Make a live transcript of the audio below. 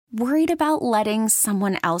Worried about letting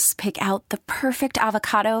someone else pick out the perfect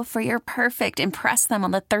avocado for your perfect impress them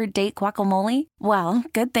on the third date guacamole? Well,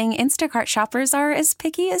 good thing Instacart shoppers are as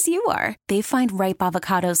picky as you are. They find ripe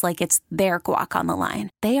avocados like it's their guac on the line.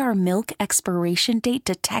 They are milk expiration date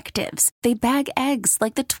detectives. They bag eggs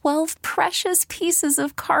like the 12 precious pieces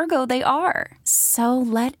of cargo they are. So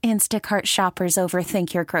let Instacart shoppers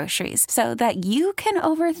overthink your groceries so that you can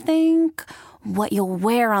overthink what you'll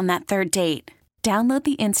wear on that third date. Download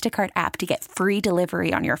the Instacart app to get free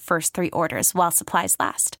delivery on your first 3 orders while supplies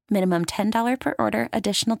last. Minimum $10 per order.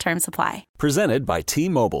 Additional terms apply. Presented by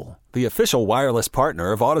T-Mobile, the official wireless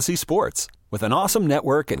partner of Odyssey Sports. With an awesome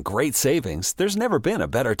network and great savings, there's never been a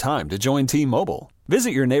better time to join T-Mobile. Visit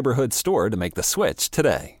your neighborhood store to make the switch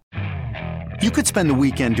today. You could spend the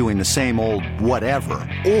weekend doing the same old whatever,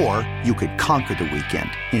 or you could conquer the weekend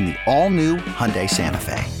in the all-new Hyundai Santa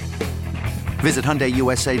Fe. Visit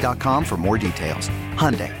HyundaiUSA.com for more details.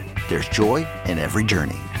 Hyundai, there's joy in every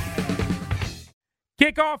journey.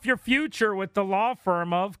 Kick off your future with the law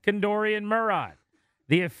firm of Kondori & Murad,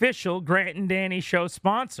 the official Grant and Danny Show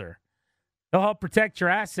sponsor. They'll help protect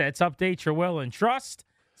your assets, update your will and trust,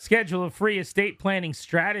 schedule a free estate planning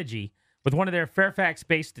strategy with one of their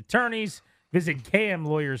Fairfax-based attorneys. Visit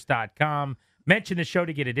kmlawyers.com. Mention the show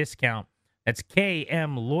to get a discount. That's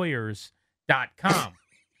kmlawyers.com.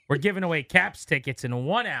 We're giving away Caps tickets in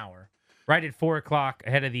 1 hour, right at 4 o'clock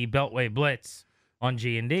ahead of the Beltway Blitz on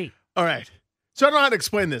G&D. All right. So I don't know how to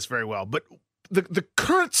explain this very well, but the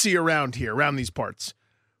currency around here, around these parts,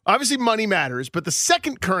 obviously money matters, but the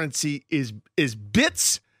second currency is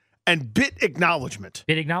bits and bit acknowledgement.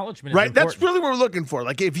 Bit acknowledgement, right? Is That's really what we're looking for.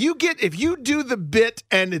 Like if you do the bit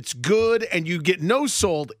and it's good and you get no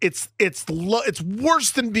sold, it's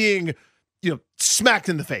worse than being smacked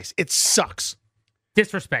in the face. It sucks.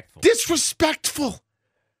 Disrespectful.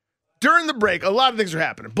 During the break, a lot of things are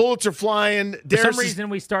happening. Bullets are flying. For some reason,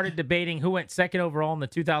 we started debating who went second overall in the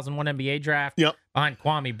 2001 NBA draft behind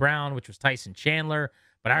Kwame Brown, which was Tyson Chandler.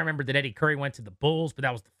 But I remember that Eddie Curry went to the Bulls, but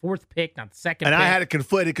that was the 4th pick, not the 2nd pick. And I had it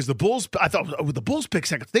conflated because the Bulls, I thought the Bulls picked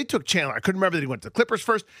second. They took Chandler. I couldn't remember that he went to the Clippers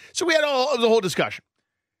first. So we had the whole discussion.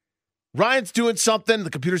 Ryan's doing something. The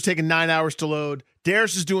computer's taking 9 hours to load.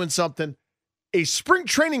 Darius is doing something. A spring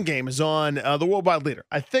training game is on the worldwide leader.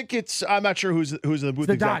 I think I'm not sure who's in the booth.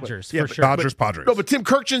 The exactly. Dodgers, for sure. Dodgers, Padres. No, but Tim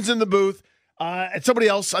Kirkchin's in the booth. And somebody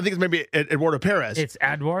else, I think it's maybe Eduardo Perez. It's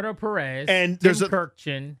Eduardo Perez and Tim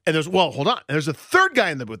Kirkchin. And hold on. There's a third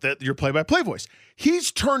guy in the booth, that your play-by-play voice.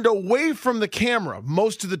 He's turned away from the camera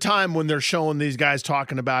most of the time when they're showing these guys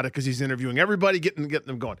talking about it because he's interviewing everybody, getting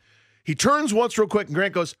them going. He turns once real quick, and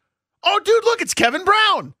Grant goes, "Oh, dude, look, it's Kevin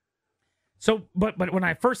Brown." So, but when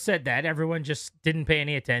I first said that, everyone just didn't pay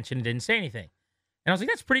any attention and didn't say anything. And I was like,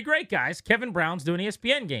 that's pretty great, guys. Kevin Brown's doing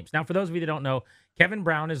ESPN games. Now, for those of you that don't know, Kevin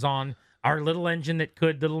Brown is on our little engine that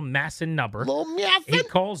could, little Masson Nubber. Little Masson. He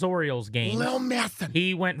calls Orioles games. Little Masson.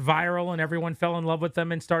 He went viral and everyone fell in love with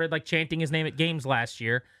him and started chanting his name at games last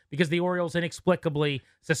year because the Orioles inexplicably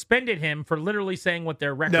suspended him for literally saying what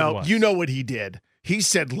their record was. No, you know what he did. He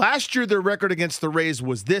said last year their record against the Rays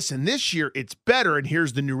was this, and this year it's better, and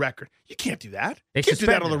here's the new record. You can't do that. You can't do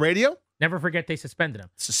that on the radio. Never forget they suspended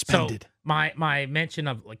him. Suspended. So my mention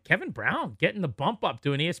of Kevin Brown getting the bump up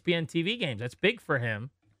doing ESPN TV games, that's big for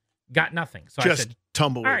him. Got nothing. So just I said,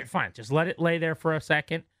 tumbleweed. All right, fine. Just let it lay there for a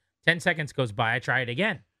second. 10 seconds goes by. I try it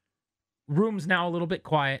again. Room's now a little bit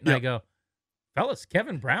quiet, and I go, fellas,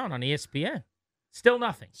 Kevin Brown on ESPN. Still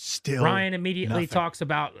nothing. Ryan immediately talks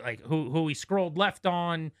about who he scrolled left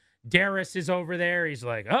on. Darris is over there. He's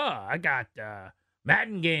like, I got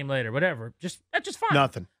Madden game later, whatever. That's just fine.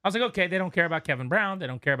 Nothing. I was like, okay, they don't care about Kevin Brown. They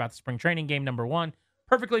don't care about the spring training game number 1.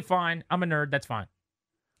 Perfectly fine. I'm a nerd. That's fine.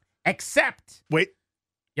 Except. Wait.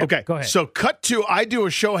 Yep, okay. Go ahead. So cut to, I do a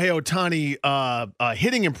Shohei Ohtani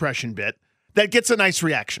hitting impression bit that gets a nice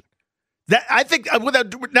reaction. That I think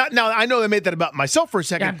now I know I made that about myself for a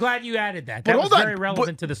second. Yeah, I'm glad you added that. That was very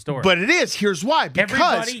relevant to the story. But it is. Here's why.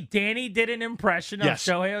 Because Danny did an impression of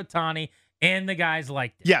Shohei Ohtani, and the guys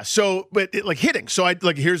liked it. Yeah. So, but hitting. So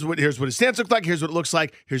here's what his stance looked like. Here's what it looks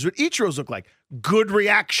like. Here's what Ichiro's look like. Good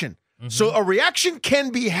reaction. Mm-hmm. So a reaction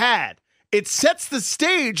can be had. It sets the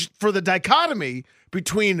stage for the dichotomy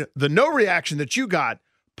between the no reaction that you got,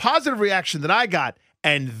 positive reaction that I got.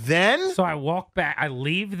 And then? So I walk back. I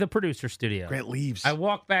leave the producer studio. Grant leaves. I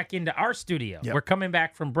walk back into our studio. Yep. We're coming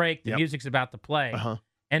back from break. The music's about to play. Uh-huh.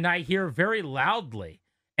 And I hear very loudly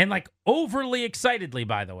and overly excitedly,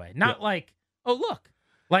 by the way. Not oh, look.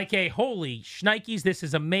 Like a, holy shnikes, this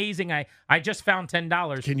is amazing. I just found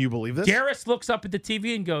 $10. Can you believe this? Darris looks up at the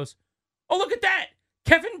TV and goes, oh, look at that.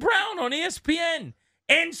 Kevin Brown on ESPN.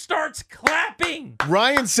 and starts clapping.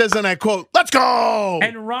 Ryan says, and I quote, "Let's go!"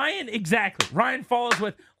 And Ryan follows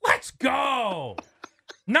with, "Let's go!"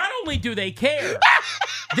 Not only do they care,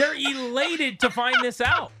 they're elated to find this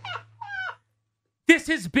out. This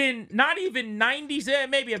has been not even 90s,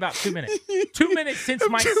 maybe about 2 minutes. 2 minutes since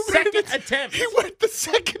my second attempt. He went the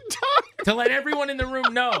second time. To let everyone in the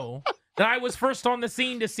room know that I was first on the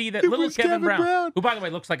scene to see that little Kevin Brown, who, by the way,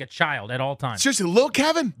 looks like a child at all times. Seriously, little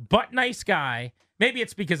Kevin? But nice guy. Maybe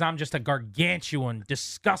it's because I'm just a gargantuan,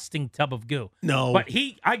 disgusting tub of goo. No. But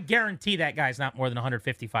I guarantee that guy's not more than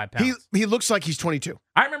 155 pounds. He looks like he's 22.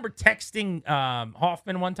 I remember texting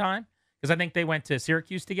Hoffman one time, because I think they went to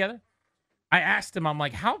Syracuse together. I asked him, I'm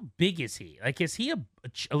like, how big is he? Like, is he a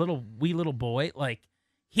wee little boy? Like,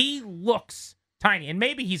 he looks tiny. And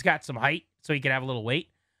maybe he's got some height, so he could have a little weight.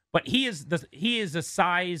 But he is a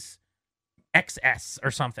size XS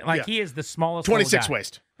or something. Like, He is the smallest 26 guy.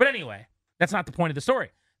 waist. But anyway, that's not the point of the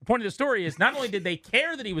story. The point of the story is not only did they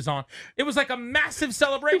care that he was on, it was like a massive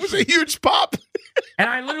celebration. It was a huge pop. And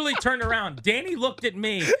I literally turned around. Danny looked at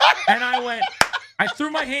me, and I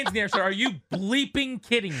threw my hands in the air and said, "Are you bleeping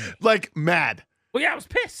kidding me?" Like, mad. Well, yeah, I was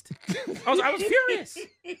pissed. I was furious.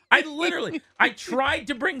 I tried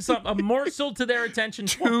to bring a morsel to their attention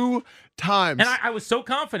 2 times. And I was so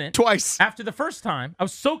confident. Twice. After the first time, I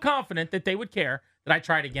was so confident that they would care that I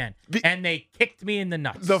tried again. And they kicked me in the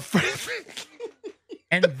nuts.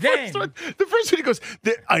 And then the first one he goes,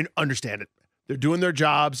 I understand it. They're doing their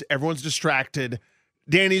jobs. Everyone's distracted.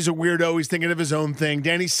 Danny's a weirdo. He's thinking of his own thing.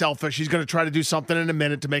 Danny's selfish. He's going to try to do something in a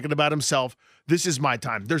minute to make it about himself. This is my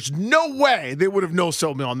time. There's no way they would have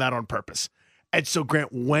no-sold me on that on purpose. And so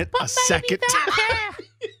Grant went a second time.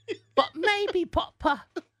 But maybe, Papa,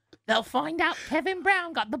 they'll find out Kevin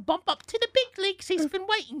Brown got the bump up to the big leagues he's been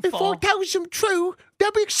waiting If for. I tell them true,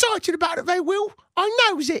 they'll be excited about it, they will. I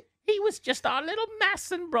knows it. He was just our little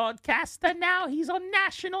Masson broadcaster. Now he's on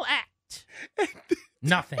national act.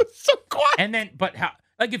 nothing. So quiet. And then, but how?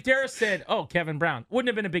 Like if Darryl said, "Oh, Kevin Brown," wouldn't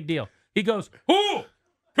have been a big deal. He goes, "Who?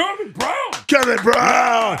 Kevin Brown." Kevin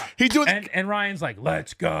Brown. He doing and Ryan's like,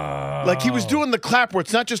 "Let's go." like he was doing the clap where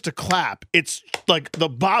it's not just a clap; it's like the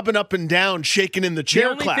bobbing up and down, shaking in the chair.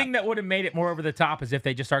 The only clap. thing that would have made it more over the top is if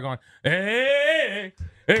they just start going, "Hey,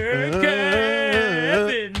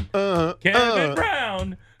 Kevin, Kevin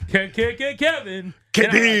Brown, Kevin,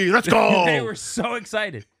 KB, let's go!" They were so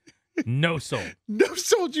excited. No soul. No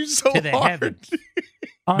sold you so To the hard. heavens.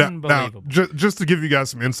 Unbelievable. Now, just to give you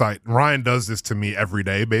guys some insight, Ryan does this to me every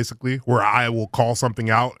day, basically, where I will call something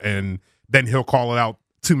out and then he'll call it out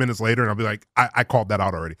 2 minutes later, and I'll be like, I called that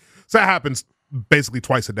out already. So that happens basically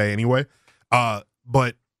twice a day anyway.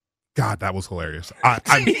 But God, that was hilarious.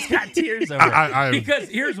 He's got tears over it. Because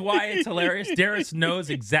here's why it's hilarious. Darris knows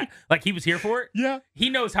like he was here for it. Yeah. He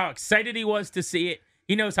knows how excited he was to see it.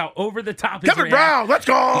 He knows how over the top Kevin Brown, let's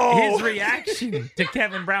go! His reaction to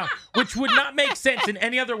Kevin Brown, which would not make sense in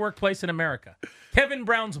any other workplace in America. Kevin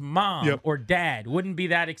Brown's mom or dad wouldn't be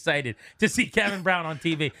that excited to see Kevin Brown on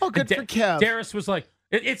TV. Oh, good for Kev. Darris was like,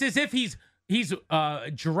 it's as if he's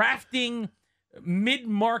drafting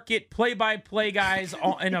mid-market play-by-play guys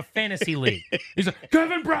in a fantasy league. He's like,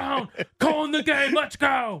 Kevin Brown, calling the game, let's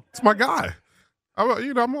go. It's my guy.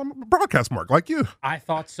 I'm a broadcast mark like you. I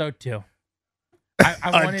thought so too.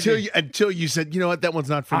 I wanted until you said, you know what, that one's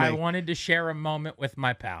not for me. I wanted to share a moment with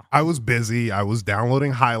my pal. I was busy. I was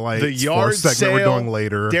downloading highlights The yard for a segment sale, we're doing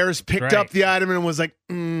later. Darris picked Right. up the item and was like,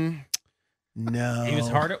 no. He was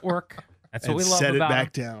hard at work. That's what And we love set it about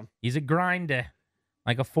back him. down. He's a grinder,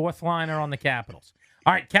 like a fourth liner on the Capitals.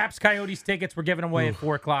 All right, Caps Coyotes tickets were given away at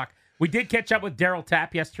 4 o'clock. We did catch up with Darryl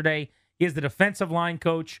Tapp yesterday. He is the defensive line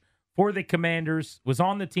coach for the Commanders, was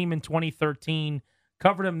on the team in 2013,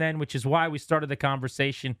 covered him then, which is why we started the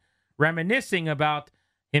conversation, reminiscing about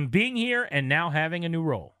him being here and now having a new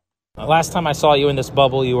role. Last time I saw you in this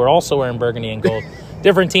bubble, you were also wearing burgundy and gold.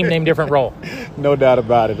 Different team name, different role. No doubt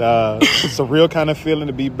about it. It's a real kind of feeling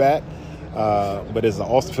to be back, but it's an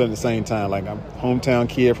awesome feeling at the same time. Like, I'm a hometown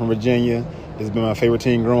kid from Virginia. It's been my favorite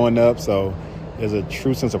team growing up, so there's a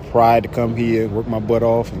true sense of pride to come here, work my butt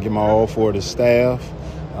off, and give my all for the staff,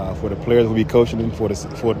 for the players who'll be coaching them, for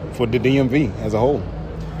the DMV as a whole.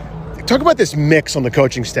 Talk about this mix on the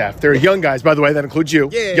coaching staff. There are young guys, by the way, that includes you.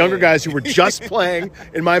 Yeah. Younger guys who were just playing,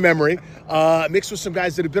 in my memory, mixed with some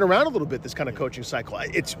guys that have been around a little bit, this kind of coaching cycle.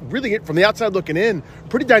 It's really, from the outside looking in,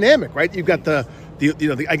 pretty dynamic, right? You've got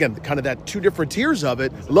again, kind of that 2 different tiers of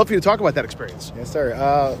it. I'd love for you to talk about that experience. Yes, sir.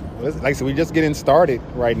 Like I said, we're just getting started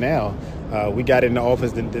right now. We got in the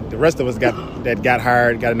office. The rest of us got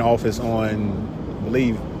hired, got in the office on, I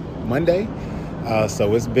believe, Monday.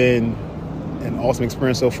 So it's been an awesome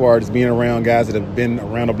experience so far, just being around guys that have been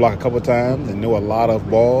around the block a couple of times and know a lot of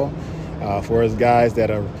ball. For us guys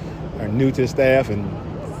that are new to the staff and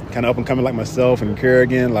kind of up and coming like myself and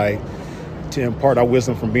Kerrigan, like to impart our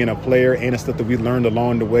wisdom from being a player and the stuff that we learned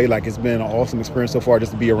along the way. Like, it's been an awesome experience so far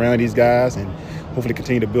just to be around these guys and hopefully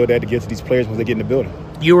continue to build that to get to these players when they get in the building.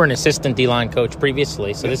 You were an assistant D-line coach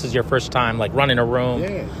previously, so this is your first time like running a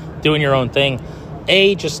room, doing your own thing.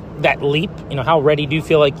 A, just that leap, how ready do you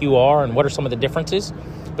feel like you are and what are some of the differences?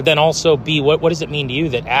 But then also B, what does it mean to you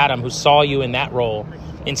that Adam, who saw you in that role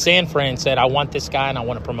in San Fran, said, I want this guy and I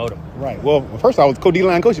want to promote him? Right. Well, first I was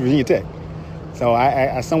co-D-line coach at Virginia Tech. So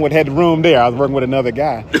I somewhat had the room there. I was working with another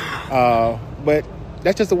guy. But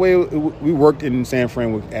that's just the way we worked in San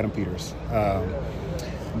Fran with Adam Peters.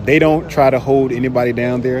 They don't try to hold anybody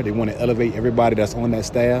down there. They want to elevate everybody that's on that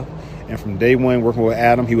staff. And from day one, working with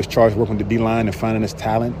Adam, he was charged with working with the D-line and finding his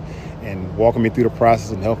talent and walking me through the process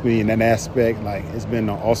and helping me in that aspect. Like, it's been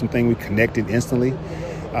an awesome thing. We connected instantly.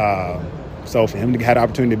 So for him to have the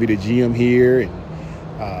opportunity to be the GM here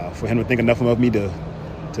and for him to think enough of me to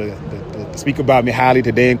speak about me highly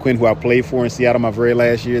to Dan Quinn, who I played for in Seattle my very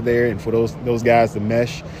last year there, and for those guys to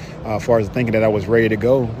mesh as far as thinking that I was ready to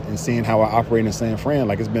go and seeing how I operate in San Fran,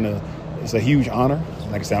 like, it's a huge honor.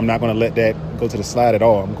 Like I said, I'm not going to let that go to the side at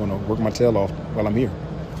all. I'm going to work my tail off while I'm here.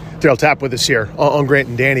 Darryl Tapp with us here on Grant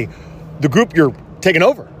and Danny. The group you're taking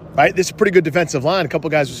over, right? This is a pretty good defensive line. A couple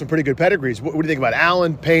of guys with some pretty good pedigrees. What do you think about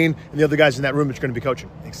Allen, Payne, and the other guys in that room that you're going to be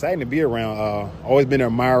coaching? Exciting to be around. Always been an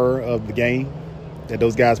admirer of the game that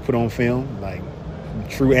those guys put on film, like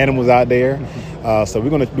true animals out there. So we're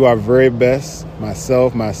going to do our very best,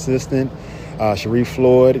 myself, my assistant, Sharif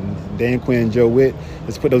Floyd, and Dan Quinn and Joe Witt.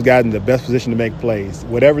 Let's put those guys in the best position to make plays.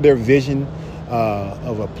 Whatever their vision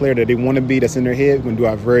of a player that they want to be that's in their head, we're going to do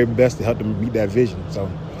our very best to help them meet that vision. So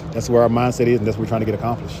that's where our mindset is, and that's what we're trying to get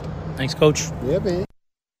accomplished. Thanks, Coach. Yeah, man.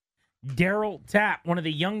 Darryl Tapp, one of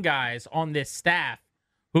the young guys on this staff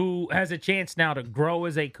who has a chance now to grow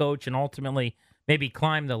as a coach and ultimately maybe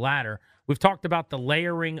climb the ladder. We've talked about the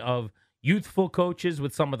layering of youthful coaches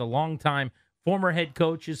with some of the longtime former head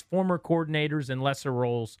coaches, former coordinators in lesser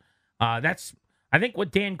roles. That's, I think,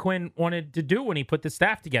 what Dan Quinn wanted to do when he put the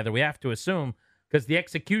staff together, we have to assume, because the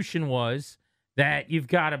execution was that you've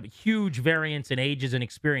got a huge variance in ages and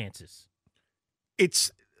experiences.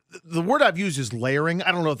 It's the word I've used is layering.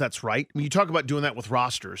 I don't know if that's right. I mean, you talk about doing that with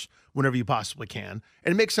rosters whenever you possibly can,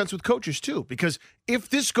 and it makes sense with coaches too, because if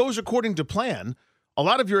this goes according to plan, a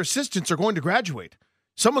lot of your assistants are going to graduate.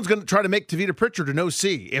 Someone's going to try to make Tavita Pritchard an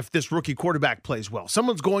OC if this rookie quarterback plays well.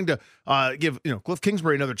 Someone's going to give Cliff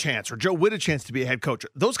Kingsbury another chance or Joe Witt a chance to be a head coach.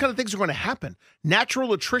 Those kind of things are going to happen.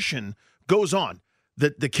 Natural attrition goes on.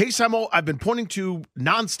 The case I've been pointing to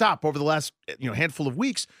nonstop over the last handful of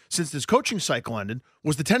weeks since this coaching cycle ended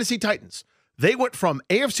was the Tennessee Titans. They went from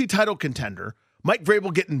AFC title contender, Mike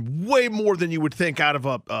Vrabel getting way more than you would think out of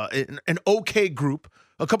an okay group,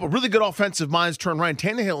 a couple of really good offensive minds turn Ryan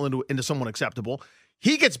Tannehill into someone acceptable.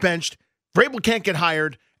 He gets benched, Vrabel can't get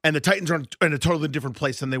hired, and the Titans are in a totally different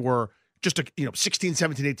place than they were just 16,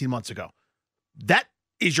 17, 18 months ago. That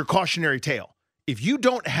is your cautionary tale. If you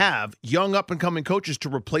don't have young up-and-coming coaches to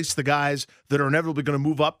replace the guys that are inevitably going to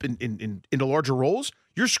move up into larger roles,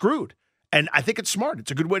 you're screwed. And I think it's smart. It's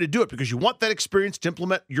a good way to do it because you want that experience to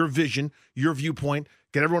implement your vision, your viewpoint,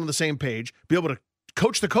 get everyone on the same page, be able to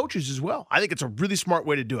coach the coaches as well. I think it's a really smart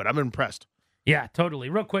way to do it. I'm impressed. Yeah, totally.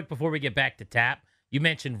 Real quick before we get back to Tapp, you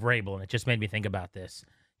mentioned Vrabel, and it just made me think about this.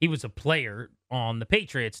 He was a player on the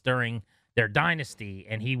Patriots during their dynasty,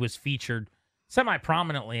 and he was featured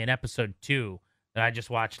semi-prominently in episode 2 that I just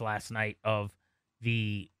watched last night of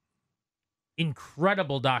the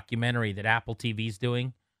incredible documentary that Apple TV's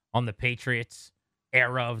doing on the Patriots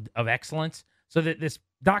era of excellence. So that this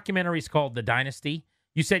documentary is called The Dynasty.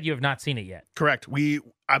 You said you have not seen it yet. Correct.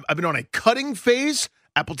 I've been on a cutting phase.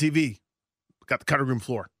 Apple TV got the cutting room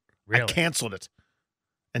floor. Really? I canceled it.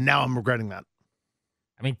 And now I'm regretting that.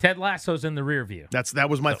 I mean, Ted Lasso's in the rear view. That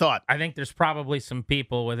was my thought. I think there's probably some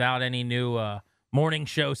people without any new morning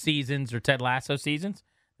show seasons or Ted Lasso seasons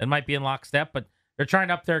that might be in lockstep, but they're trying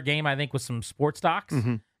to up their game, I think, with some sports docs.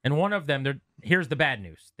 Mm-hmm. And one of them, here's the bad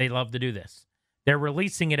news. They love to do this. They're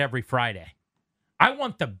releasing it every Friday. I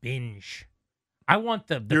want the binge. I want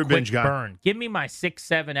the quick binge guy. burn. Give me my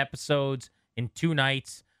 6-7 episodes in 2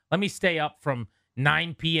 nights. Let me stay up from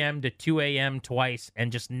 9 p.m. to 2 a.m. twice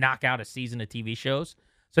and just knock out a season of TV shows.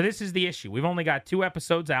 So this is the issue. We've only got 2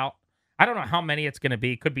 episodes out. I don't know how many it's going to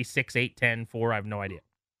be. It could be 6, 8, 10, 4. I have no idea.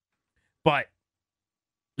 But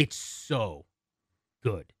it's so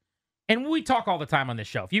good. And we talk all the time on this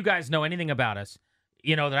show. If you guys know anything about us,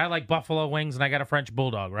 that I like buffalo wings and I got a French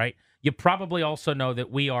bulldog, right? You probably also know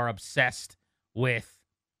that we are obsessed with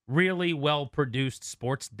really well-produced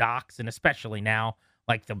sports docs, and especially now,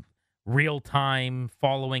 like the real-time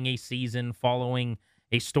following a season, following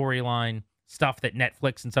a storyline stuff that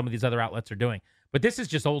Netflix and some of these other outlets are doing. But this is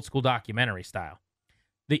just old-school documentary style.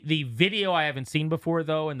 The video I haven't seen before,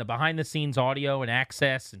 though, and the behind-the-scenes audio and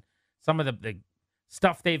access and some of the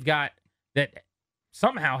stuff they've got that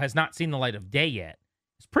somehow has not seen the light of day yet.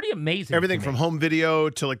 It's pretty amazing. Everything from home video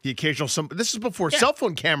to like the occasional. This is before cell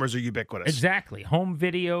phone cameras are ubiquitous. Exactly. Home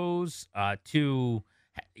videos to,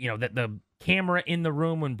 the camera in the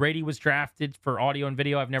room when Brady was drafted for audio and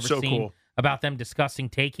video. I've never seen cool. About them discussing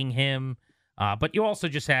taking him. But you also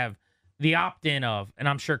just have the opt-in of, and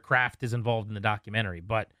I'm sure Kraft is involved in the documentary,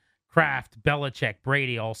 but Kraft, Belichick,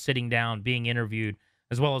 Brady all sitting down, being interviewed,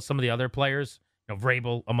 as well as some of the other players,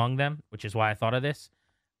 Vrabel among them, which is why I thought of this.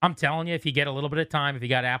 I'm telling you, if you get a little bit of time, if you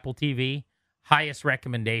got Apple TV, highest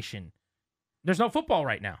recommendation. There's no football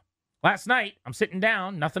right now. Last night, I'm sitting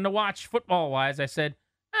down, nothing to watch football-wise. I said,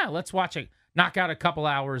 let's knock out a couple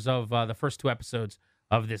hours of the first 2 episodes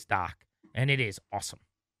of this doc. And it is awesome.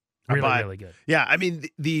 Really good. Yeah, I mean,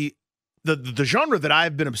 the genre that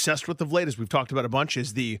I've been obsessed with of late, as we've talked about a bunch,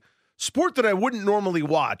 is the sport that I wouldn't normally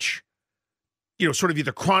watch, sort of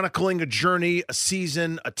either chronicling a journey, a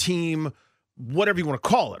season, a team, whatever you want to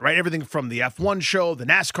call it, right? Everything from the F1 show, the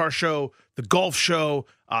NASCAR show, the golf show.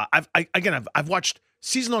 I've watched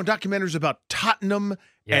season-long documentaries about Tottenham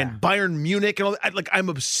and Bayern Munich and all that. I'm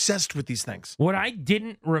obsessed with these things. What I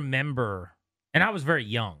didn't remember, and I was very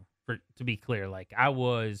young, to be clear, I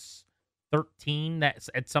was 13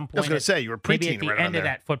 at some point. I was going to say, you were preteen maybe at the right end there. of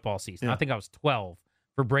that football season. Yeah. I think I was 12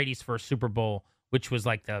 for Brady's first Super Bowl, which was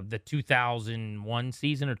like the 2001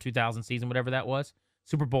 season or 2000 season, whatever that was.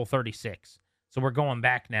 Super Bowl 36. So we're going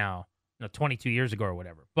back now, 22 years ago or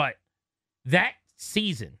whatever. But that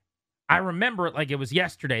season, I remember it like it was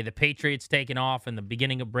yesterday, the Patriots taking off and the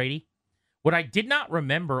beginning of Brady. What I did not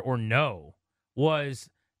remember or know was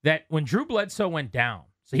that when Drew Bledsoe went down,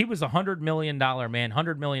 so he was a $100 million man,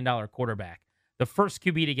 $100 million quarterback, the first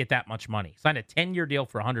QB to get that much money. Signed a 10-year deal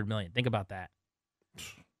for $100 million. Think about that.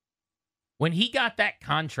 When he got that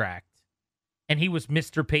contract, and he was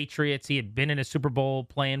Mr. Patriots, he had been in a Super Bowl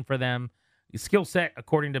playing for them. His skill set,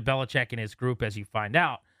 according to Belichick and his group, as you find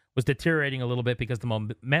out, was deteriorating a little bit because the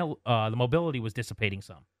mobility was dissipating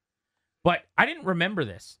some. But I didn't remember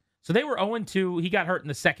this. So they were 0-2. He got hurt in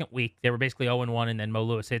the second week. They were basically 0-1, and then Mo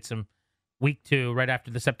Lewis hits him week 2, right after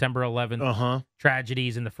the September 11th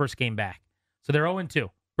tragedies in the first game back. So they're 0-2.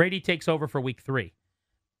 Brady takes over for week 3.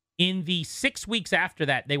 In the 6 weeks after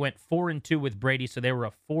that, they went 4-2 with Brady, so they were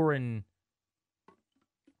a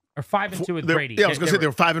 5-2 with Brady. Yeah, I was going to say they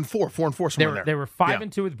were 5-4, 4-4 somewhere there. They were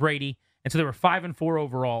 5-2 with Brady, and so they were 5-4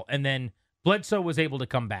 overall. And then Bledsoe was able to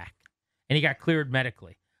come back, and he got cleared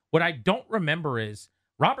medically. What I don't remember is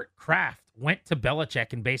Robert Kraft went to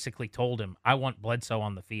Belichick and basically told him, "I want Bledsoe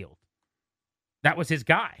on the field." That was his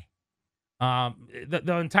guy.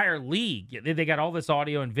 The entire league, they got all this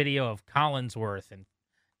audio and video of Collinsworth and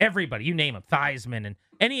everybody, you name him, Theismann, and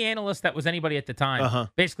any analyst that was anybody at the time,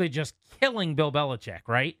 basically just killing Bill Belichick,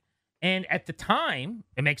 right? And at the time,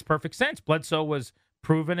 it makes perfect sense. Bledsoe was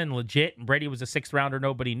proven and legit, and Brady was a 6th rounder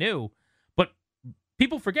nobody knew. But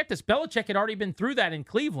people forget this. Belichick had already been through that in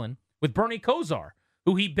Cleveland with Bernie Kosar,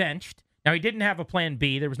 who he benched. Now, he didn't have a plan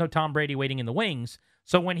B. There was no Tom Brady waiting in the wings.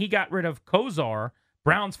 So when he got rid of Kosar,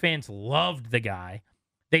 Browns fans loved the guy.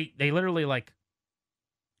 They literally,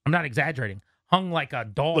 I'm not exaggerating, hung like a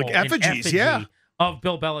doll like effigies, of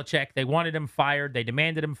Bill Belichick. They wanted him fired. They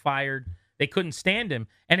demanded him fired. They couldn't stand him,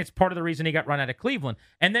 and it's part of the reason he got run out of Cleveland.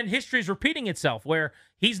 And then history's repeating itself, where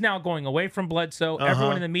he's now going away from Bledsoe.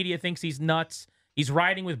 Everyone in the media thinks he's nuts. He's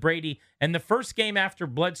riding with Brady. And the first game after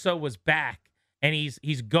Bledsoe was back, and he's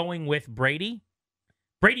going with Brady,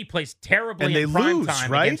 Brady plays terribly in prime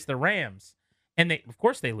time against the Rams. And of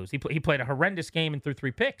course they lose. He played a horrendous game and threw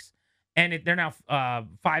 3 picks. And they're now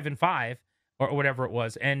 5-5 or whatever it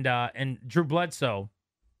was. And Drew Bledsoe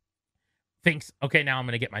thinks, okay, now I'm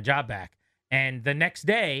going to get my job back. And the next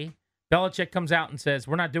day, Belichick comes out and says,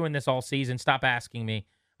 "We're not doing this all season. Stop asking me.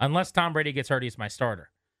 Unless Tom Brady gets hurt, he's my starter."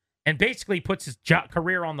 And basically puts his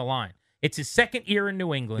career on the line. It's his 2nd year in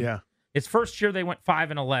New England. Yeah. His first year, they went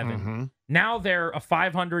 5-11. Now they're a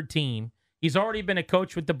 500 team. He's already been a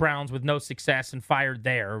coach with the Browns with no success and fired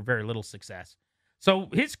there, or very little success. So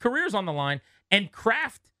his career's on the line. And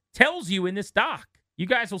Kraft tells you in this doc, you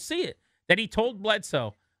guys will see it, that he told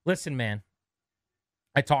Bledsoe, "Listen, man,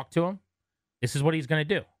 I talked to him. This is what he's going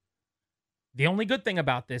to do. The only good thing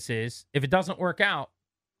about this is, if it doesn't work out,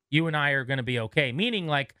 you and I are going to be okay. Meaning,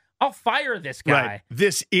 like, I'll fire this guy. Right.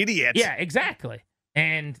 This idiot. Yeah, exactly.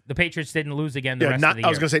 And the Patriots didn't lose again the rest of the year. I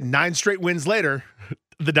was going to say 9 straight wins later,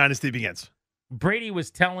 the dynasty begins. Brady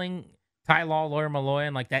was telling Ty Law, Lawyer Malloy,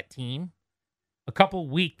 and like that team a couple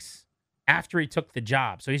weeks after he took the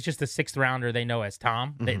job. So he's just a 6th rounder they know as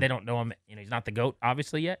Tom. They don't know him. He's not the GOAT,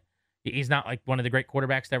 obviously, yet. He's not like one of the great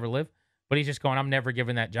quarterbacks to ever live. But he's just going, I'm never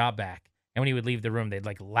giving that job back. And when he would leave the room, they'd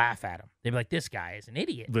like laugh at him. They'd be like, this guy is an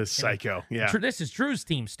idiot. This psycho, yeah. This is Drew's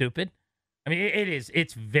team, stupid. I mean, it is.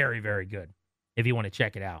 It's very, very good if you want to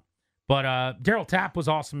check it out. But Darryl Tapp was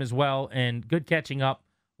awesome as well, and good catching up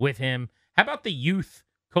with him. How about the youth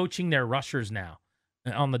coaching their rushers now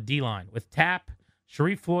on the D-line with Tapp,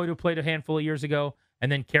 Sharif Floyd, who played a handful of years ago,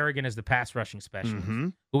 and then Kerrigan as the pass rushing specialist,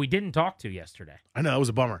 who we didn't talk to yesterday. I know, it was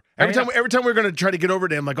a bummer. Every time we were going to try to get over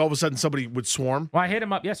to him, like all of a sudden somebody would swarm. Well, I hit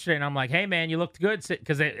him up yesterday, and I'm like, hey, man, you looked good,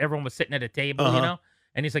 because everyone was sitting at a table, you know?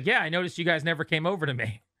 And he's like, yeah, I noticed you guys never came over to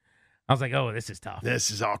me. I was like, oh, this is tough. This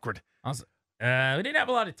is awkward. I was we didn't have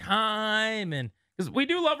a lot of time, and because we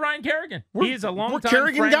do love Ryan Kerrigan. He is a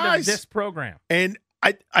long-time friend of this program. And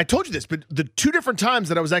I told you this, but the 2 different times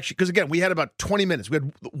that I was actually, because again, we had about 20 minutes. We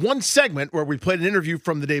had one segment where we played an interview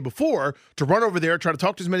from the day before to run over there, try to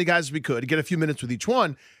talk to as many guys as we could, get a few minutes with each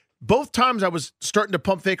one. Both times I was starting to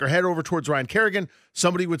pump fake or head over towards Ryan Kerrigan.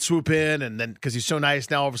 Somebody would swoop in, and then because he's so nice,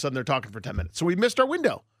 now all of a sudden they're talking for 10 minutes. So we missed our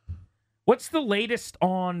window. What's the latest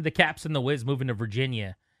on the Caps and the Wiz moving to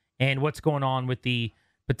Virginia, and what's going on with the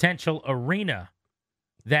potential arena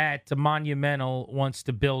that Monumental wants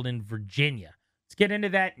to build in Virginia? Let's get into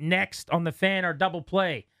that next on The Fan, our double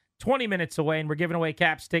play. 20 minutes away, and we're giving away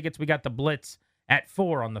Caps tickets. We got the Blitz at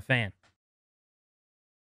 4 on The Fan.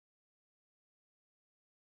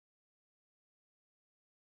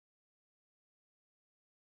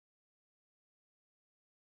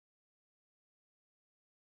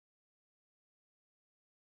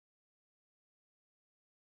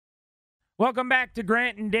 Welcome back to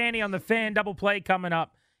Grant and Danny on The Fan. Double play coming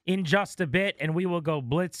up in just a bit, and we will go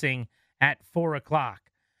blitzing at 4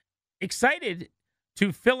 o'clock. Excited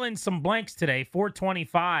to fill in some blanks today.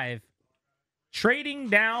 425. Trading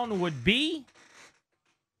down would be.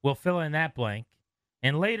 We'll fill in that blank.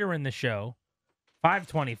 And later in the show,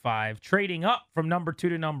 525. Trading up from number 2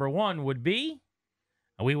 to number 1 would be.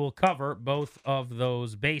 We will cover both of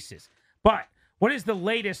those bases. But what is the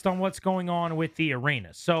latest on what's going on with the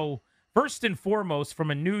arena? So, first and foremost,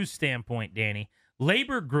 from a news standpoint, Danny,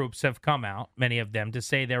 labor groups have come out, many of them, to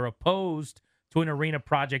say they're opposed to an arena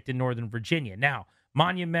project in Northern Virginia. Now,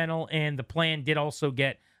 Monumental and the plan did also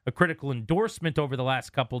get a critical endorsement over the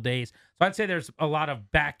last couple days. So I'd say there's a lot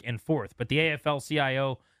of back and forth. But the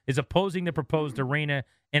AFL-CIO is opposing the proposed arena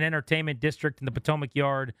and entertainment district in the Potomac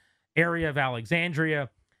Yard area of Alexandria,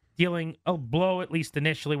 dealing a blow, at least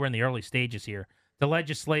initially, we're in the early stages here, the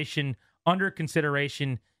legislation under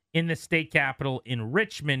consideration in the state capital in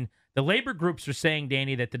Richmond. The labor groups are saying,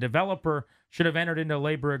 Danny, that the developer should have entered into a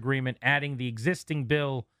labor agreement, adding the existing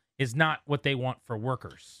bill is not what they want for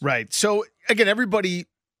workers. Right. So, again, everybody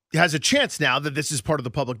has a chance now that this is part of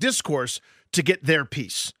the public discourse to get their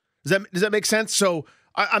piece. Does that make sense? So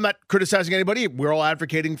I'm not criticizing anybody. We're all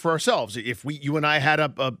advocating for ourselves. If you and I had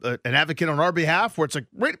an advocate on our behalf where it's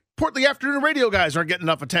like, Portly afternoon radio guys aren't getting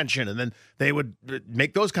enough attention, and then they would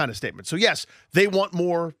make those kind of statements. So yes, they want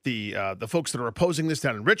more. The folks that are opposing this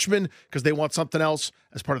down in Richmond because they want something else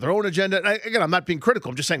as part of their own agenda. And again, I'm not being critical.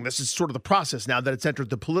 I'm just saying this is sort of the process now that it's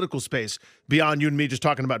entered the political space beyond you and me just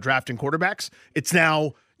talking about drafting quarterbacks. It's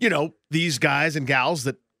now, these guys and gals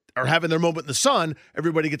that are having their moment in the sun,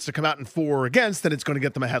 everybody gets to come out in for or against, and it's going to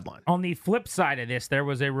get them a headline. On the flip side of this, there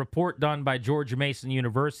was a report done by George Mason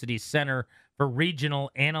University's Center for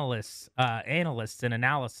Regional Analysts and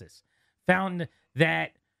Analysis, found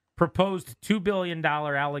that proposed $2 billion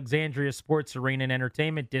Alexandria Sports Arena and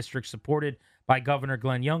Entertainment District supported by Governor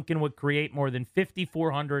Glenn Youngkin would create more than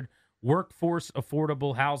 5,400 workforce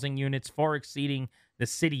affordable housing units, far exceeding the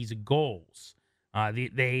city's goals.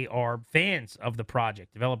 They are fans of the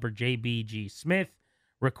project. Developer JBG Smith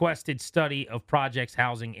requested study of project's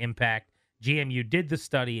housing impact. GMU did the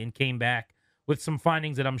study and came back with some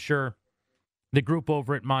findings that I'm sure the group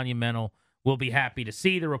over at Monumental will be happy to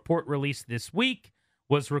see. The report released this week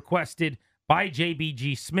was requested by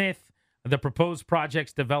JBG Smith, the proposed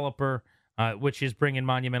project's developer, which is bringing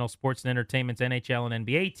Monumental Sports and Entertainment's NHL and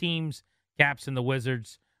NBA teams, Caps and the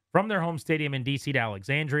Wizards, from their home stadium in D.C. to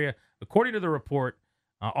Alexandria. According to the report,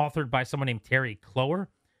 authored by someone named Terry Clower,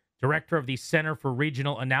 director of the Center for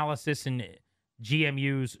Regional Analysis in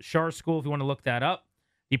GMU's Schar School, if you want to look that up,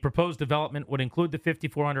 The proposed development would include the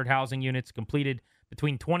 5,400 housing units completed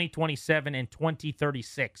between 2027 and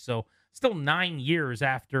 2036. So still 9 years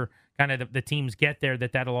after kind of the teams get there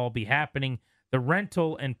that'll all be happening. The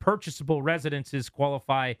rental and purchasable residences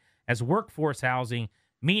qualify as workforce housing,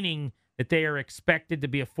 meaning that they are expected to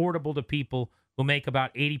be affordable to people who make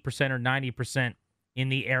about 80% or 90% in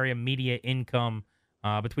the area media income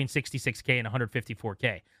between 66K and 154K.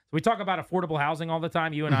 So we talk about affordable housing all the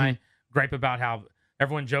time. You and I gripe about how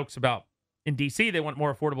everyone jokes about in D.C. they want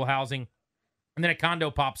more affordable housing, and then a condo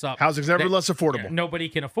pops up. Housing's never less affordable. Nobody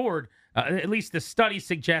can afford. At least the study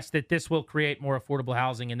suggests that this will create more affordable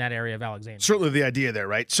housing in that area of Alexandria. Certainly the idea there,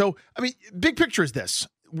 right? So, I mean, big picture is this.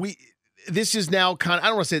 This is now kind of, I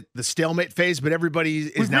don't want to say the stalemate phase, but everybody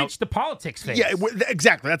is We've now reached the politics phase. Yeah,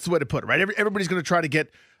 exactly. That's the way to put it, right? Everybody's going to try to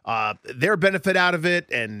get their benefit out of it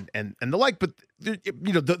and the like. But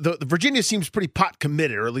the Virginia seems pretty pot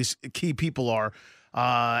committed, or at least key people are,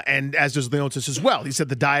 and as does Leontis as well. He said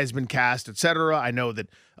the die has been cast, et cetera. I know that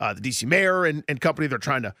the DC mayor and company, they're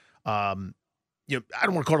trying to, I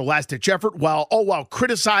don't want to call it a last ditch effort, while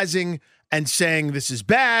criticizing and saying this is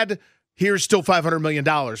bad. Here's still $500 million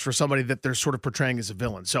for somebody that they're sort of portraying as a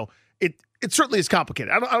villain. So it certainly is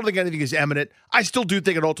complicated. I don't think anything is imminent. I still do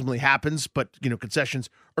think it ultimately happens, but concessions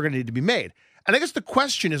are going to need to be made. And I guess the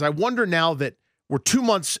question is, I wonder now that we're 2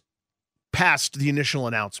 months past the initial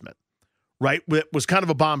announcement, right? It was kind of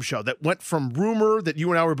a bombshell that went from rumor that you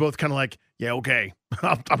and I were both kind of like, yeah, okay,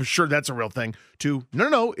 I'm sure that's a real thing, to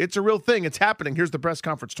no, it's a real thing. It's happening. Here's the press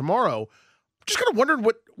conference tomorrow. Just kind of wondering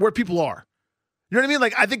where people are. You know what I mean?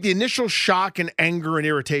 Like, I think the initial shock and anger and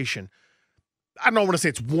irritation, I don't want to say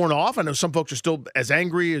it's worn off. I know some folks are still as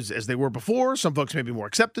angry as they were before. Some folks maybe more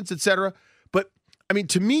acceptance, et cetera. But, I mean,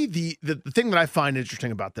 to me, the thing that I find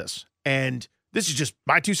interesting about this, and this is just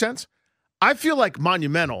my 2 cents, I feel like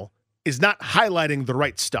Monumental is not highlighting the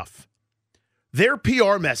right stuff. Their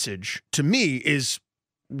PR message, to me, is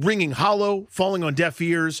ringing hollow, falling on deaf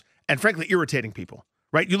ears, and frankly, irritating people.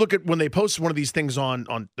 Right? You look at when they post one of these things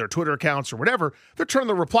on their Twitter accounts or whatever, they're turning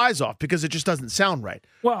the replies off because it just doesn't sound right.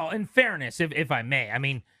 Well, in fairness, if I may, I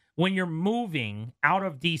mean, when you're moving out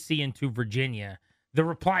of D.C. into Virginia, the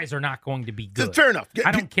replies are not going to be good. Fair enough.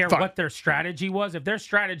 I don't care what their strategy was. If their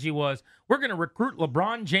strategy was, we're going to recruit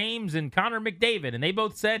LeBron James and Connor McDavid, and they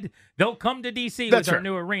both said they'll come to D.C. with our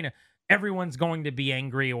new arena, everyone's going to be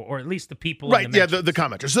angry, or at least the people right, in the mentions. The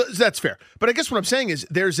commenters. So that's fair. But I guess what I'm saying is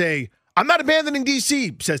I'm not abandoning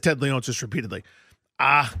D.C., says Ted Leonsis repeatedly.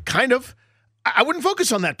 Kind of. I wouldn't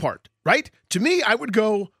focus on that part, right? To me, I would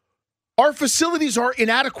go, our facilities are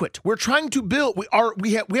inadequate. We're trying to build.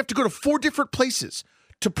 We have to go to 4 different places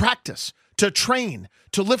to practice, to train,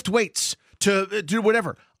 to lift weights, to do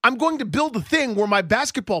whatever. I'm going to build a thing where my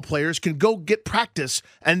basketball players can go get practice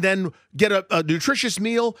and then get a nutritious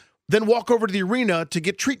meal, then walk over to the arena to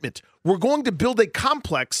get treatment. We're going to build a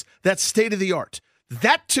complex that's state-of-the-art.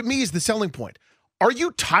 That, to me, is the selling point. Are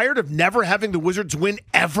you tired of never having the Wizards win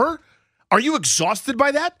ever? Are you exhausted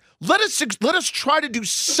by that? Let us try to do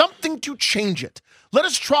something to change it. Let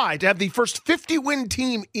us try to have the first 50-win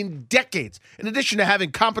team in decades. In addition to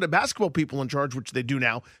having competent basketball people in charge, which they do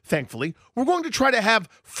now, thankfully, we're going to try to have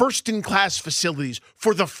first-in-class facilities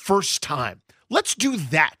for the first time. Let's do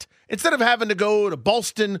that. Instead of having to go to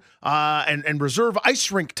Ballston and reserve ice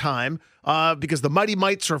rink time because the Mighty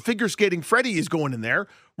Mites or figure skating Freddie is going in there,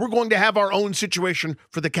 we're going to have our own situation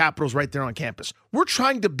for the Capitals right there on campus. We're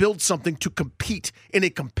trying to build something to compete in a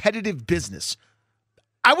competitive business.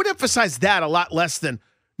 I would emphasize that a lot less than,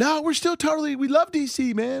 no, we're still we love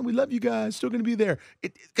DC, man. We love you guys. Still going to be there.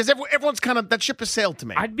 Because everyone's kind of, that ship has sailed to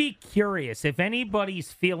me. I'd be curious if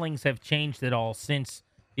anybody's feelings have changed at all since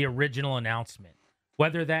the original announcement.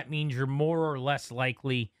 Whether that means you're more or less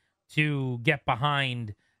likely to get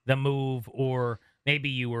behind the move, or maybe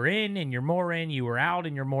you were in and you're more in, you were out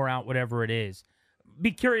and you're more out, whatever it is. Be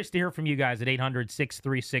curious to hear from you guys at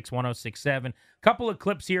 800-636-1067. A couple of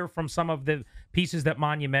clips here from some of the pieces that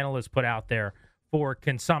Monumental has put out there for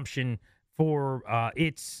consumption for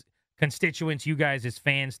its constituents, you guys as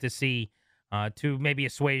fans, to see, to maybe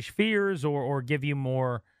assuage fears or give you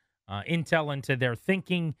more intel into their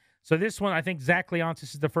thinking. So this one, I think Zach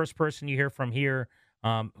Leonsis is the first person you hear from here,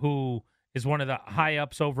 who is one of the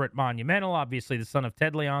high-ups over at Monumental, obviously the son of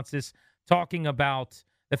Ted Leonsis, talking about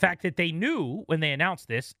the fact that they knew when they announced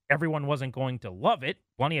this, everyone wasn't going to love it.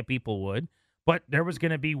 Plenty of people would. But there was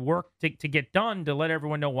going to be work to get done to let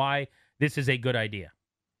everyone know why this is a good idea.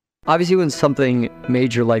 Obviously, when something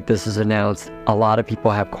major like this is announced, a lot of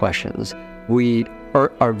people have questions. We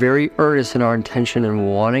are very earnest in our intention in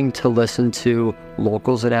wanting to listen to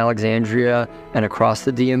locals in Alexandria and across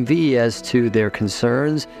the DMV as to their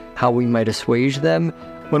concerns, how we might assuage them.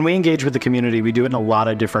 When we engage with the community, we do it in a lot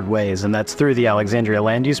of different ways, and that's through the Alexandria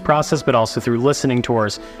land use process, but also through listening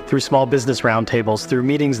tours, through small business roundtables, through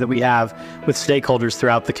meetings that we have with stakeholders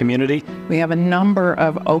throughout the community. We have a number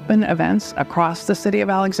of open events across the city of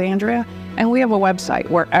Alexandria, and we have a website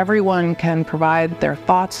where everyone can provide their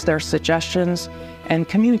thoughts, their suggestions, and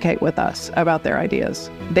communicate with us about their ideas.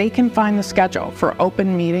 They can find the schedule for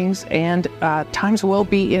open meetings, and times will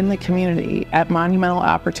be in the community at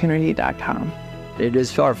monumentalopportunity.com. It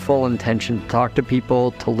is our full intention to talk to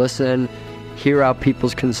people, to listen, hear out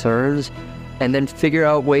people's concerns, and then figure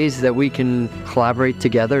out ways that we can collaborate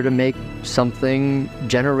together to make something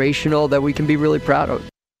generational that we can be really proud of.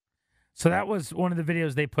 So that was one of the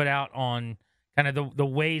videos they put out on kind of the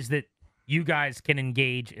ways that you guys can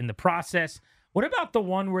engage in the process. What about the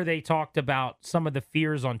one where they talked about some of the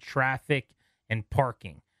fears on traffic and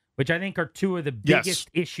parking, which I think are two of the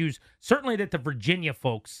biggest issues, certainly that the Virginia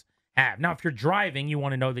folks have. Now, if you're driving, you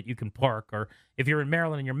want to know that you can park, or if you're in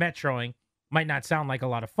Maryland and you're metroing, might not sound like a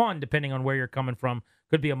lot of fun, depending on where you're coming from.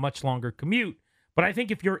 Could be a much longer commute. But I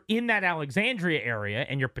think if you're in that Alexandria area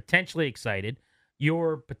and you're potentially excited,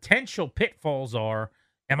 your potential pitfalls are,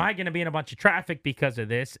 am I going to be in a bunch of traffic because of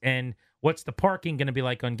this? And what's the parking going to be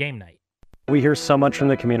like on game night? We hear so much from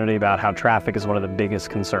the community about how traffic is one of the biggest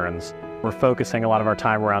concerns. We're focusing a lot of our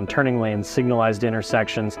time around turning lanes, signalized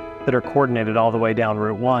intersections that are coordinated all the way down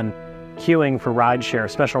Route 1, queuing for rideshare,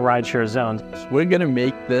 special rideshare zones. We're going to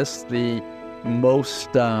make this the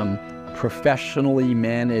most professionally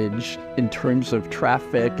managed in terms of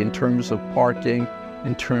traffic, in terms of parking,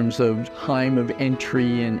 in terms of time of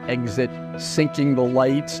entry and exit, syncing the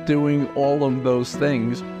lights, doing all of those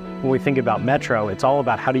things. When we think about Metro, it's all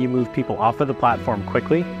about how do you move people off of the platform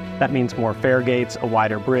quickly. That means more fare gates, a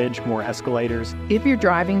wider bridge, more escalators. If you're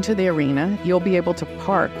driving to the arena, you'll be able to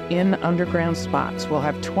park in underground spots. We'll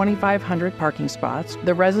have 2,500 parking spots.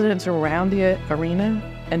 The residents around the arena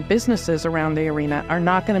and businesses around the arena are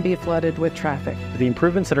not going to be flooded with traffic. The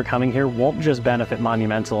improvements that are coming here won't just benefit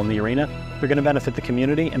Monumental and the arena, they're going to benefit the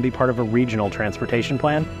community and be part of a regional transportation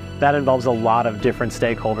plan. That involves a lot of different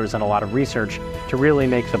stakeholders and a lot of research to really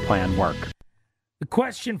make the plan work. The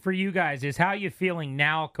question for you guys is, how are you feeling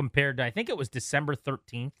now compared to, I think it was December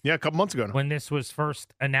 13th? Yeah, a couple months ago now. When this was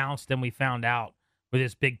first announced and we found out with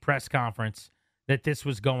this big press conference that this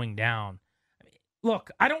was going down.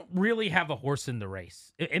 Look, I don't really have a horse in the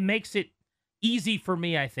race. It makes it easy for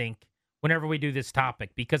me, I think, whenever we do this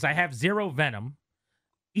topic, because I have zero venom,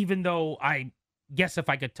 even though I guess if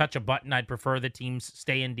I could touch a button, I'd prefer the teams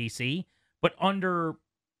stay in D.C., but under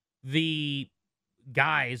the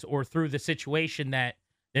guise or through the situation that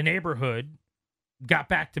the neighborhood got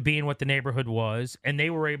back to being what the neighborhood was, and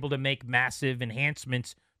they were able to make massive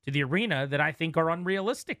enhancements to the arena that I think are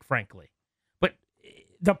unrealistic, frankly. But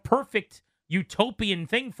the perfect utopian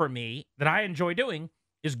thing for me that I enjoy doing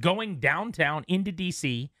is going downtown into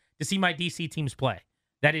D.C. to see my D.C. teams play.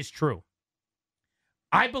 That is true.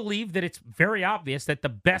 I believe that it's very obvious that the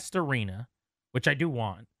best arena, which I do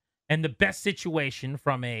want, and the best situation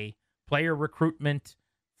from a player recruitment,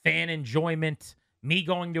 fan enjoyment, me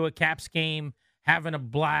going to a Caps game, having a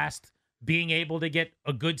blast, being able to get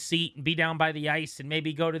a good seat and be down by the ice and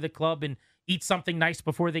maybe go to the club and eat something nice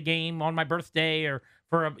before the game on my birthday or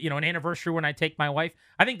for an anniversary when I take my wife.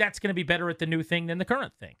 I think that's going to be better at the new thing than the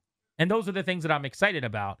current thing. And those are the things that I'm excited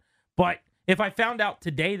about. But if I found out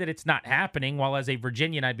today that it's not happening, while as a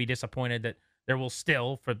Virginian I'd be disappointed that there will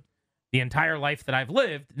still, for the entire life that I've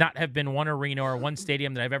lived, not have been one arena or one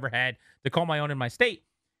stadium that I've ever had to call my own in my state.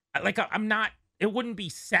 Like, I'm not, it wouldn't be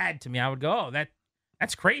sad to me. I would go, oh,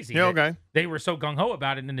 that's crazy. Yeah, okay. They were so gung-ho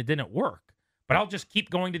about it and it didn't work. But I'll just keep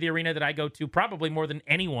going to the arena that I go to, probably more than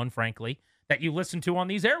anyone, frankly, that you listen to on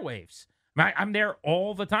these airwaves. I'm there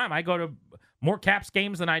all the time. I go to more Caps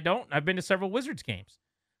games than I don't. I've been to several Wizards games.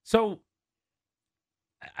 So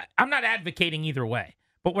I'm not advocating either way.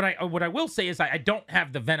 But what I will say is I don't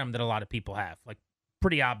have the venom that a lot of people have, like,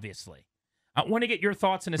 pretty obviously. I want to get your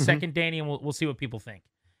thoughts in a second, Danny, and we'll see what people think.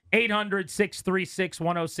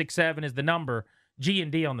 800-636-1067 is the number.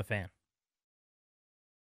 G&D on the Fan.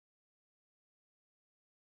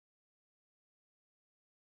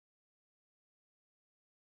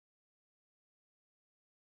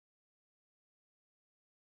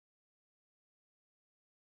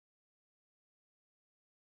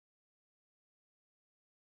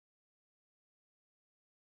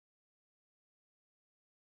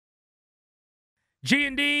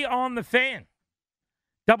 G&D on the Fan.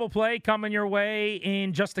 Double play coming your way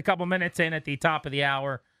in just a couple minutes. And at the top of the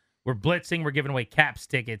hour, we're blitzing. We're giving away Caps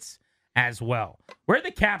tickets as well. Where are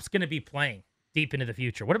the Caps going to be playing deep into the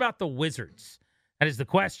future? What about the Wizards? That is the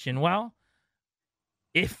question. Well,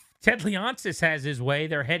 if Ted Leonsis has his way,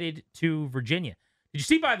 they're headed to Virginia. Did you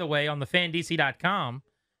see, by the way, on the FanDC.com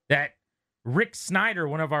that Rick Snyder,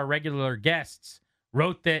 one of our regular guests,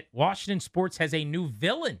 wrote that Washington sports has a new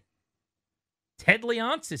villain. Ted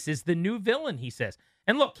Leonsis is the new villain, he says.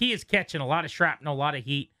 And look, he is catching a lot of shrapnel, a lot of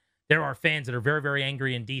heat. There are fans that are very, very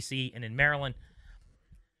angry in D.C. and in Maryland.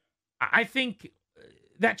 I think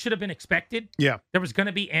that should have been expected. Yeah. There was going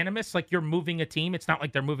to be animus, like you're moving a team. It's not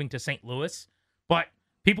like they're moving to St. Louis. But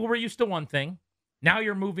people were used to one thing. Now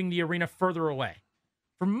you're moving the arena further away.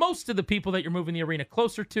 For most of the people that you're moving the arena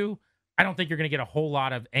closer to, I don't think you're going to get a whole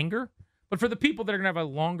lot of anger. But for the people that are going to have a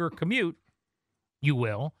longer commute, you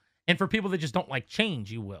will. And for people that just don't like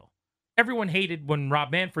change, you will. Everyone hated when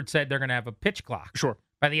Rob Manfred said they're going to have a pitch clock. Sure.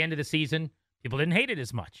 By the end of the season, people didn't hate it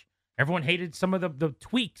as much. Everyone hated some of the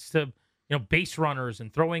tweaks to, base runners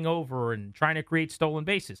and throwing over and trying to create stolen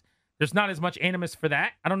bases. There's not as much animus for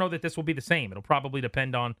that. I don't know that this will be the same. It'll probably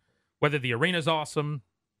depend on whether the arena's awesome,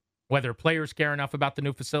 whether players care enough about the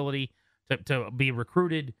new facility to be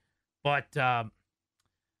recruited. But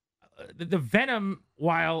the venom,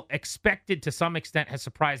 while expected to some extent, has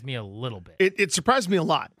surprised me a little bit. It surprised me a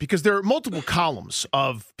lot because there are multiple columns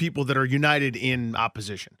of people that are united in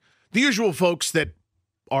opposition. The usual folks that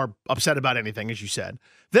are upset about anything, as you said.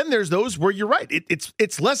 Then there's those where you're right.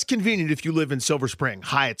 It's less convenient if you live in Silver Spring,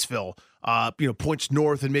 Hyattsville, points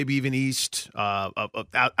north and maybe even east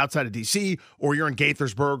outside of D.C., or you're in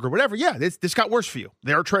Gaithersburg or whatever. Yeah, this got worse for you.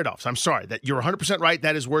 There are trade-offs. I'm sorry. That you're 100% right.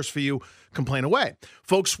 That is worse for you. Complain away.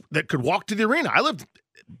 Folks that could walk to the arena. I lived,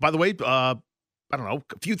 by the way, I don't know,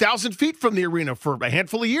 a few thousand feet from the arena for a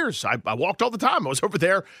handful of years. I walked all the time. I was over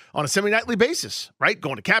there on a semi-nightly basis, right?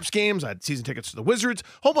 Going to Caps games. I had season tickets to the Wizards,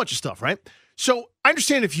 whole bunch of stuff, right? So I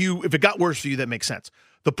understand if it got worse for you, that makes sense.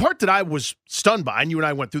 The part that I was stunned by, and you and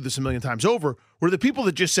I went through this a million times over, were the people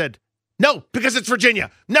that just said, no, because it's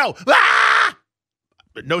Virginia. No. Ah!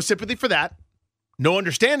 No sympathy for that. No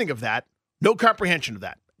understanding of that. No comprehension of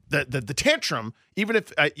that. The tantrum, even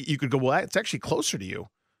if you could go, well, it's actually closer to you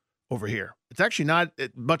over here. It's actually not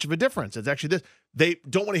much of a difference. It's actually this. They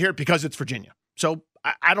don't want to hear it because it's Virginia. So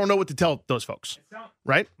I don't know what to tell those folks,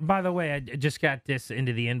 right? By the way, I just got this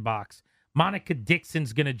into the inbox. Monica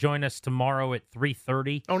Dixon's going to join us tomorrow at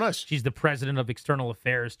 3:30. Oh, nice. She's the president of External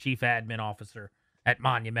Affairs, chief admin officer at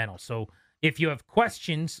Monumental. So if you have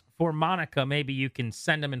questions for Monica, maybe you can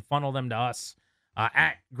send them and funnel them to us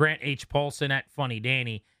at Grant H. Paulson, at Funny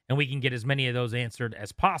Danny, and we can get as many of those answered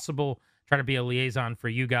as possible. Try to be a liaison for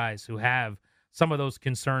you guys who have some of those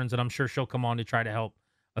concerns, and I'm sure she'll come on to try to help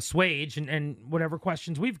assuage and whatever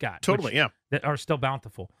questions we've got. Totally, yeah. That are still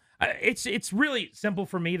bountiful. It's really simple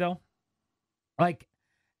for me, though. Like,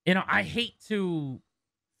 I hate to...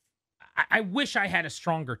 I wish I had a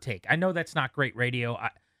stronger take. I know that's not great radio.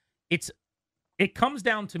 It comes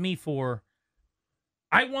down to me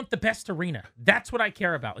I want the best arena. That's what I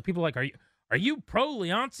care about. Like, people are like, are you pro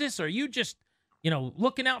Leonsis? Are you just,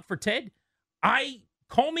 looking out for Ted?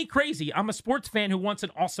 Call me crazy. I'm a sports fan who wants an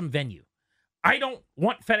awesome venue. I don't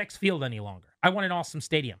want FedEx Field any longer. I want an awesome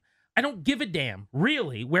stadium. I don't give a damn,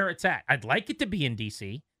 really, where it's at. I'd like it to be in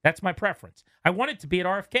D.C. That's my preference. I want it to be at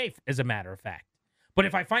RFK, as a matter of fact. But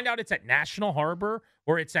if I find out it's at National Harbor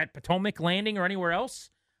or it's at Potomac Landing or anywhere else,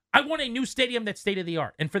 I want a new stadium that's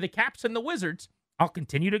state-of-the-art. And for the Caps and the Wizards, I'll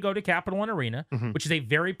continue to go to Capital One Arena, which is a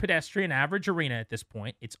very pedestrian, average arena at this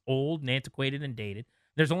point. It's old and antiquated and dated.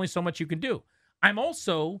 There's only so much you can do. I'm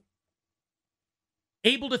also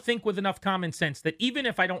able to think with enough common sense that even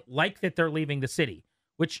if I don't like that they're leaving the city,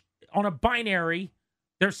 which on a binary,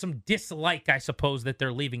 there's some dislike, I suppose, that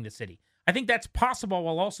they're leaving the city. I think that's possible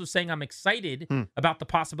while also saying I'm excited about the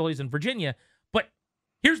possibilities in Virginia. But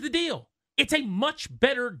here's the deal. It's a much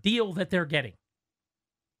better deal that they're getting.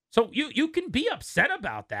 So you can be upset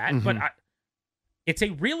about that, but it's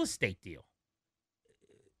a real estate deal.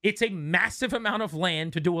 It's a massive amount of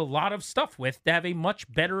land to do a lot of stuff with to have a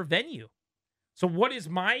much better venue. So what is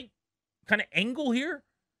my kind of angle here?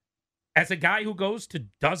 As a guy who goes to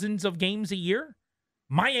dozens of games a year,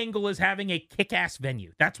 my angle is having a kick-ass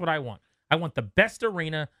venue. That's what I want. I want the best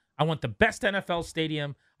arena. I want the best NFL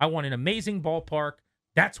stadium. I want an amazing ballpark.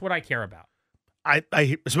 That's what I care about.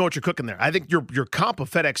 I smell what you're cooking there. I think your comp of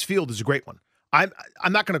FedEx Field is a great one. I'm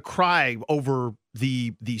not going to cry over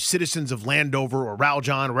the citizens of Landover or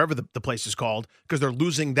Raljon or wherever the place is called because they're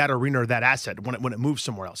losing that arena or that asset when it moves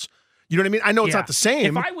somewhere else. You know what I mean? I know it's not the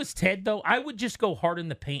same. If I was Ted, though, I would just go hard in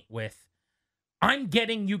the paint with, I'm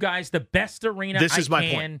getting you guys the best arena This is my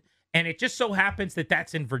can, point. and it just so happens that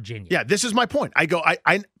that's in Virginia. Yeah, this is my point.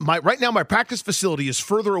 Right now my practice facility is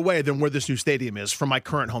further away than where this new stadium is from my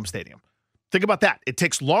current home stadium. Think about that. It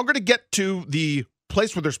takes longer to get to the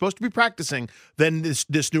place where they're supposed to be practicing than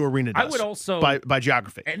this new arena does. I would also by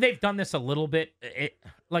geography. And they've done this a little bit.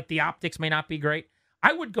 Like the optics may not be great.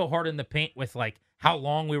 I would go hard in the paint with like how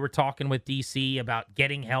long we were talking with DC about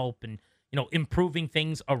getting help and improving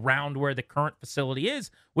things around where the current facility is,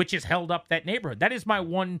 which has held up that neighborhood. That is my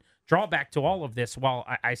one drawback to all of this. While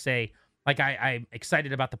I say like I'm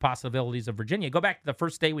excited about the possibilities of Virginia. Go back to the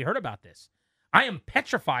first day we heard about this. I am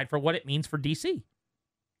petrified for what it means for DC,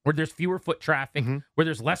 where there's fewer foot traffic, where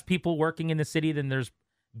there's less people working in the city than there's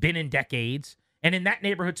been in decades. And in that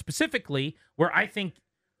neighborhood specifically, where I think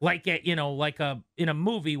like in a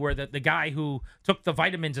movie where the guy who took the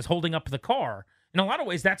vitamins is holding up the car. In a lot of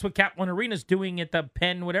ways, that's what Cap One Arena is doing at the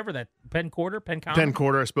Penn Quarter,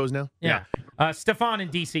 I suppose now. Yeah. Stefan in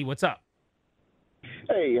DC, what's up?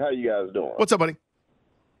 Hey, how you guys doing? What's up, buddy?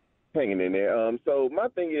 Hanging in there. So my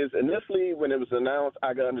thing is, initially when it was announced,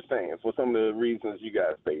 I could understand for some of the reasons you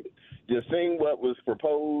guys stated. Just seeing what was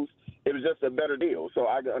proposed, it was just a better deal. So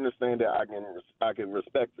I can understand that. I can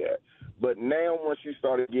respect that. But now, once you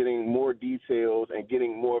started getting more details and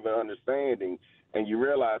getting more of an understanding, and you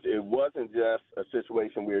realize it wasn't just a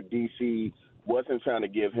situation where DC wasn't trying to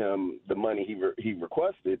give him the money he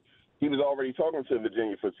requested. He was already talking to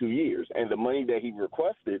Virginia for 2 years, and the money that he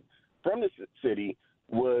requested from the city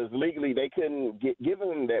was legally they couldn't give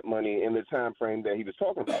him that money in the time frame that he was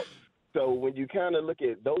talking about. So when you kind of look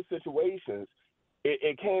at those situations,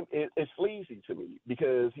 it's sleazy to me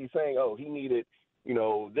because he's saying, oh, he needed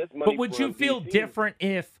this money. But would you feel different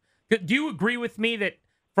if? Do you agree with me that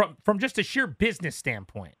from just a sheer business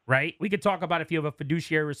standpoint, right? We could talk about if you have a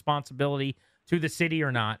fiduciary responsibility to the city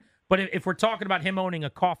or not. But if we're talking about him owning a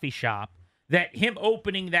coffee shop, that him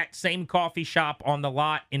opening that same coffee shop on the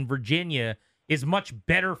lot in Virginia is much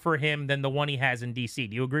better for him than the one he has in D.C.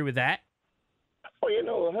 Do you agree with that?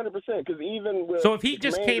 Oh, 100%. Because even with so if he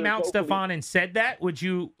just came out, Stefan, and said that, would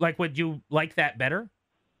you like that better?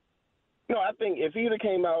 No, I think if he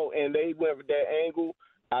came out and they went with that angle,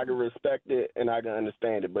 I can respect it and I can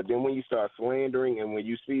understand it. But then when you start slandering and when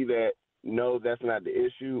you see that, no, that's not the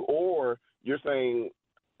issue, or you're saying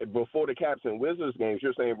before the Caps and Wizards games,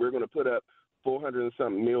 you're saying we're going to put up $400 and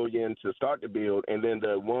something million to start the build, and then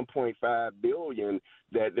the $1.5 billion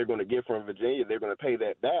that they're going to get from Virginia, they're going to pay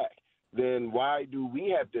that back. Then why do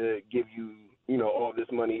we have to give you, all this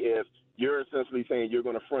money if you're essentially saying you're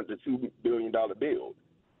going to front the $2 billion build?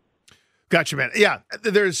 Gotcha, man. Yeah,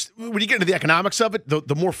 when you get into the economics of it,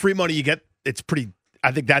 the more free money you get, it's pretty.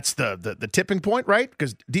 I think that's the tipping point, right?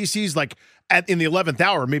 Because DC's like in the 11th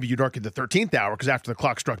hour, maybe you'd argue the 13th hour, because after the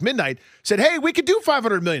clock struck midnight, said, "Hey, we could do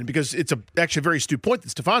 $500 million," because it's actually a very astute point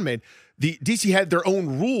that Stefan made. The DC had their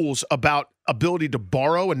own rules about ability to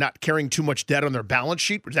borrow and not carrying too much debt on their balance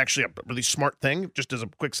sheet, which is actually a really smart thing. Just as a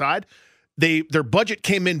quick side. Their budget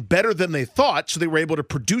came in better than they thought, so they were able to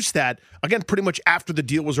produce that, again, pretty much after the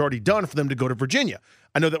deal was already done for them to go to Virginia.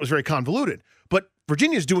 I know that was very convoluted, but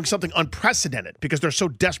Virginia is doing something unprecedented because they're so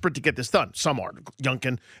desperate to get this done. Some are,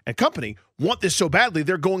 Youngkin and company, want this so badly,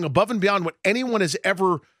 they're going above and beyond what anyone has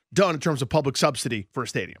ever done in terms of public subsidy for a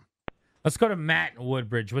stadium. Let's go to Matt in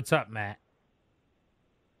Woodbridge. What's up, Matt?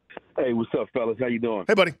 Hey, what's up, fellas? How you doing?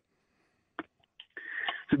 Hey, buddy.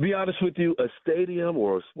 To be honest with you, a stadium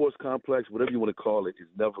or a sports complex, whatever you want to call it, is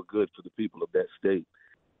never good for the people of that state.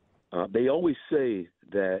 They always say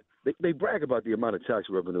that they brag about the amount of tax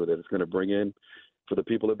revenue that it's going to bring in for the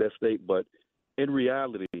people of that state, but in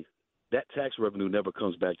reality, that tax revenue never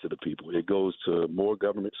comes back to the people. It goes to more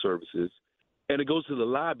government services, and it goes to the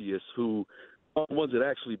lobbyists who are the ones that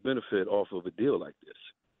actually benefit off of a deal like this.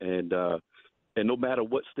 And no matter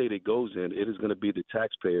what state it goes in, it is going to be the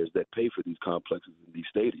taxpayers that pay for these complexes and these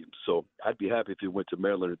stadiums. So I'd be happy if it went to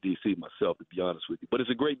Maryland or D.C. myself, to be honest with you. But it's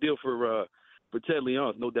a great deal for Ted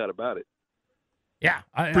Leon's, no doubt about it. Yeah,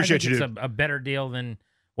 Appreciate I think you, it's a better deal than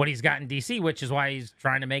what he's got in D.C., which is why he's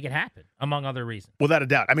trying to make it happen, among other reasons. Without a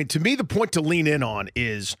doubt. I mean, to me, the point to lean in on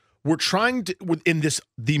is we're trying to, in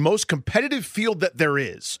the most competitive field that there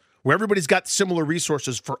is, where everybody's got similar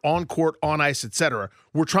resources for on-court, on-ice, et cetera,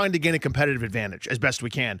 we're trying to gain a competitive advantage as best we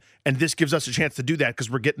can. And this gives us a chance to do that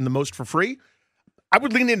because we're getting the most for free. I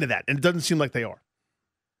would lean into that, and it doesn't seem like they are.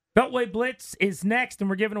 Beltway Blitz is next, and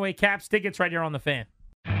we're giving away Caps tickets right here on The Fan.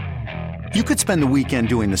 You could spend the weekend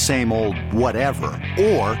doing the same old whatever,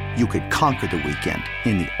 or you could conquer the weekend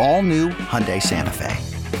in the all-new Hyundai Santa Fe.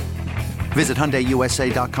 Visit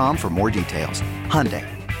HyundaiUSA.com for more details. Hyundai,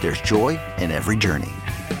 there's joy in every journey.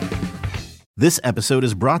 This episode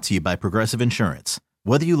is brought to you by Progressive Insurance.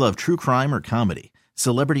 Whether you love true crime or comedy,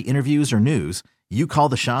 celebrity interviews or news, you call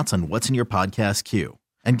the shots on what's in your podcast queue.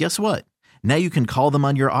 And guess what? Now you can call them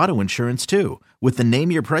on your auto insurance too with the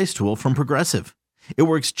Name Your Price tool from Progressive. It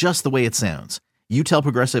works just the way it sounds. You tell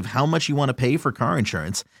Progressive how much you want to pay for car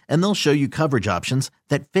insurance, and they'll show you coverage options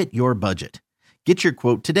that fit your budget. Get your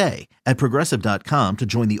quote today at Progressive.com to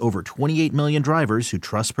join the over 28 million drivers who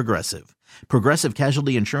trust Progressive. Progressive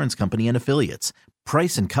Casualty Insurance Company and Affiliates.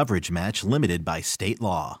 Price and coverage match limited by state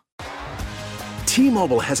law.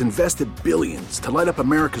 T-Mobile has invested billions to light up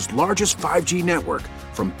America's largest 5G network,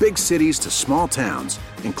 from big cities to small towns,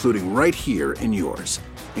 including right here in yours.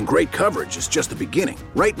 And great coverage is just the beginning.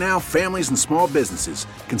 Right now, families and small businesses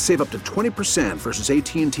can save up to 20% versus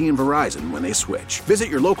AT&T and Verizon when they switch. Visit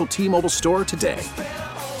your local T-Mobile store today.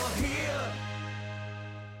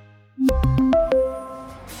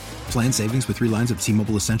 Plan savings with 3 lines of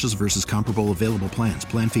T-Mobile Essentials versus comparable available plans.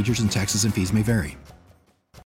 Plan features and taxes and fees may vary.